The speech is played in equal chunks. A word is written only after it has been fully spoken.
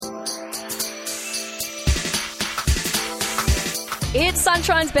It's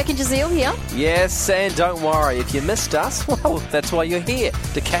Sunshine's Becky Jazeel here. Yes, and don't worry, if you missed us, well, that's why you're here,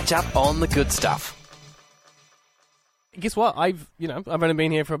 to catch up on the good stuff. Guess what? I've only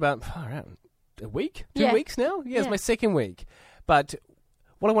been here for about a week, 2 weeks now. Yeah, it's my second week. But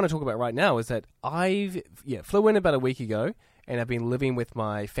what I want to talk about right now is that I've flew in about a week ago, and I've been living with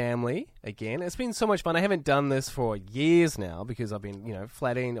my family again. It's been so much fun. I haven't done this for years now because I've been,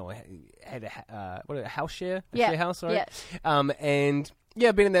 flatting or had a house share, share house, sorry. Yeah.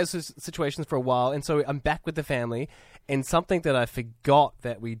 I've been in those situations for a while, and so I'm back with the family. And something that I forgot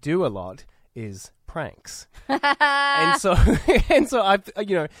that we do a lot is pranks. and so I've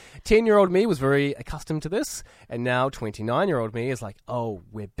 10-year-old me was very accustomed to this, and now 29-year-old me is like, oh,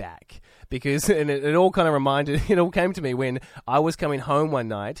 we're back. Because it all came to me when I was coming home one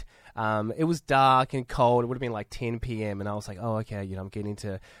night. It was dark and cold. It would have been like 10 p.m. and I was like, oh, okay, I'm getting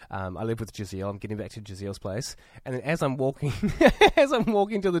to I live with Jazeel. I'm getting back to Jazeel's place. And then as I'm walking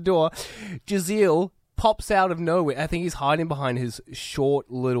to the door, Jazeel pops out of nowhere. I think he's hiding behind his short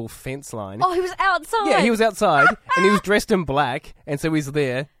little fence line. Oh, he was outside. Yeah, he was outside, and he was dressed in black, and so he's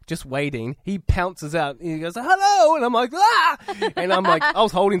there, just waiting. He pounces out, and he goes, hello, and I'm like, ah! And I'm like, I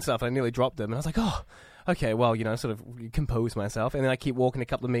was holding stuff, and I nearly dropped them, and I was like, oh, okay, well, sort of compose myself, and then I keep walking a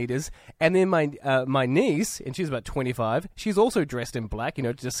couple of meters, and then my niece, and she's about 25, she's also dressed in black,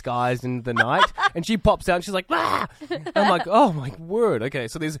 disguised in the night, and she pops out, and she's like, ah! And I'm like, oh, my word, okay,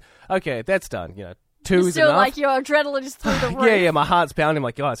 so that's done, Two You're is still enough. like your adrenaline is through the roof. Yeah, my heart's pounding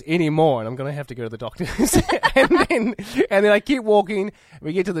like, guys, any more, and I'm going to have to go to the doctors. and then I keep walking,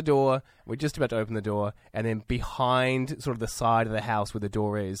 we get to the door, we're just about to open the door, and then behind sort of the side of the house where the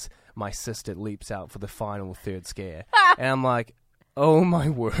door is, my sister leaps out for the final third scare. And I'm like, oh my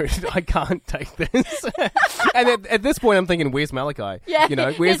word, I can't take this. And at this point I'm thinking, where's Malachi? Yeah,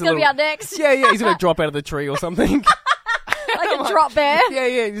 where's he's going to be out next. Yeah, he's going to drop out of the tree or something. Like a drop bear.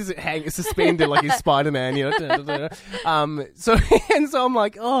 Yeah, just hang suspended like he's Spider-Man, So I'm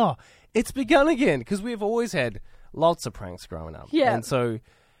like, oh, it's begun again, because we've always had lots of pranks growing up. Yeah. And so,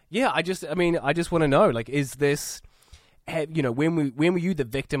 I just want to know, like, is this, when were you the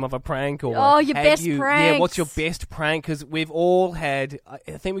victim of a prank? Or your best pranks. Yeah, what's your best prank? Because we've all had, I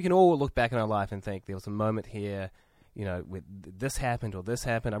think we can all look back in our life and think there was a moment here, with this happened or this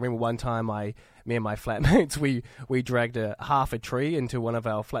happened. I remember one time me and my flatmates, we dragged half a tree into one of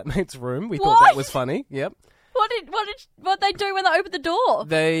our flatmates' room. We thought that was funny. Yep. What they do when they open the door?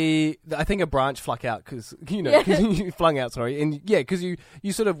 I think a branch flung out because you flung out. Sorry, and because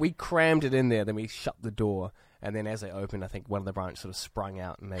we crammed it in there. Then we shut the door. And then as they opened, I think one of the branches sort of sprung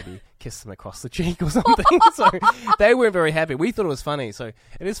out and maybe kissed them across the cheek or something. So they weren't very happy. We thought it was funny. So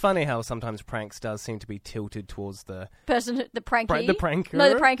it is funny how sometimes pranks does seem to be tilted towards the person, the pranky. The pranker.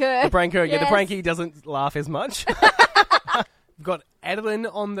 No, the pranker. The pranker. Yes. Yeah, the pranky doesn't laugh as much. We've got Adeline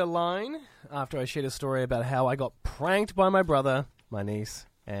on the line after I shared a story about how I got pranked by my brother, my niece,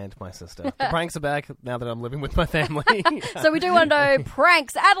 and my sister. The pranks are back now that I'm living with my family. So we do want to know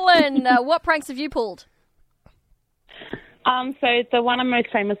pranks. Adeline, what pranks have you pulled? So the one I'm most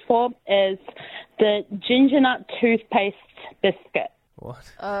famous for is the ginger nut toothpaste biscuit.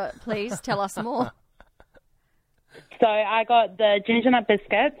 What? Please tell us more. So I got the ginger nut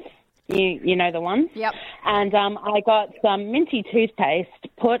biscuits, you know the ones. Yep. And I got some minty toothpaste,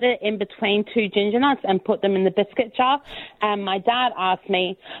 put it in between two ginger nuts and put them in the biscuit jar. And my dad asked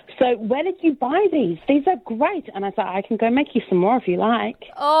me, so where did you buy these? These are great. And I said, I can go make you some more if you like.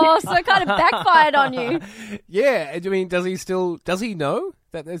 Oh, so it kind of backfired on you. Yeah. I mean, does he know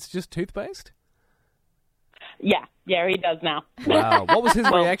that it's just toothpaste? Yeah, he does now. Wow. What was his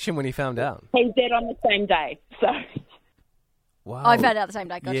reaction when he found out? He did on the same day, so... Wow. I found out the same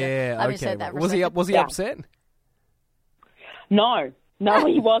day. Gotcha. Yeah, I okay. misheard that. Was he upset? No,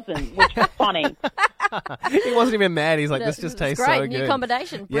 he wasn't, which was funny. He wasn't even mad. He's like, this just tastes great. so good. New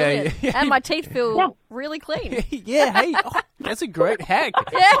combination. Brilliant. Yeah. And my teeth feel really clean. Yeah, hey, that's a great hack.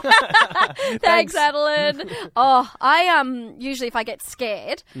 Yeah. Thanks, Adeline. Oh, I usually if I get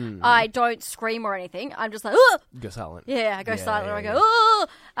scared, I don't scream or anything. I'm just like, oh! Go silent. Yeah, I go silent or I go, oh!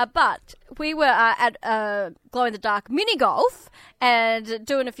 But we were at glow-in-the-dark mini-golf and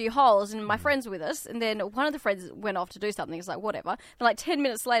doing a few holes, and my friends were with us, and then one of the friends went off to do something. It's like, whatever. And like 10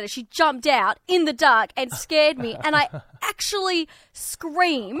 minutes later, she jumped out in the dark and scared me, and I actually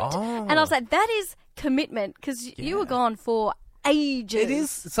screamed, and I was like, that is commitment, because you were gone for ages. It is.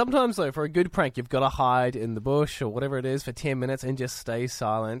 Sometimes, though, for a good prank, you've got to hide in the bush or whatever it is for 10 minutes and just stay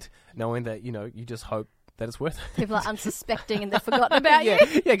silent, knowing that, you just hope that it's worth it. People are unsuspecting and they've forgotten about you.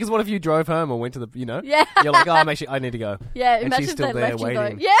 Yeah, because what if you drove home or went to the, Yeah. You're like, oh, I need to go. Yeah, and imagine she's if they still there left you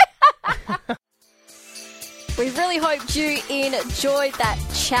waiting. going, yeah. We really hoped you enjoyed that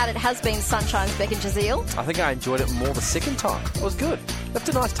chat. It has been Sunshine's Beck and Jazeel. I think I enjoyed it more the second time. It was good. Left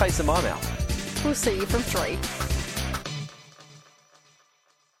a nice taste in my mouth. We'll see you from 3.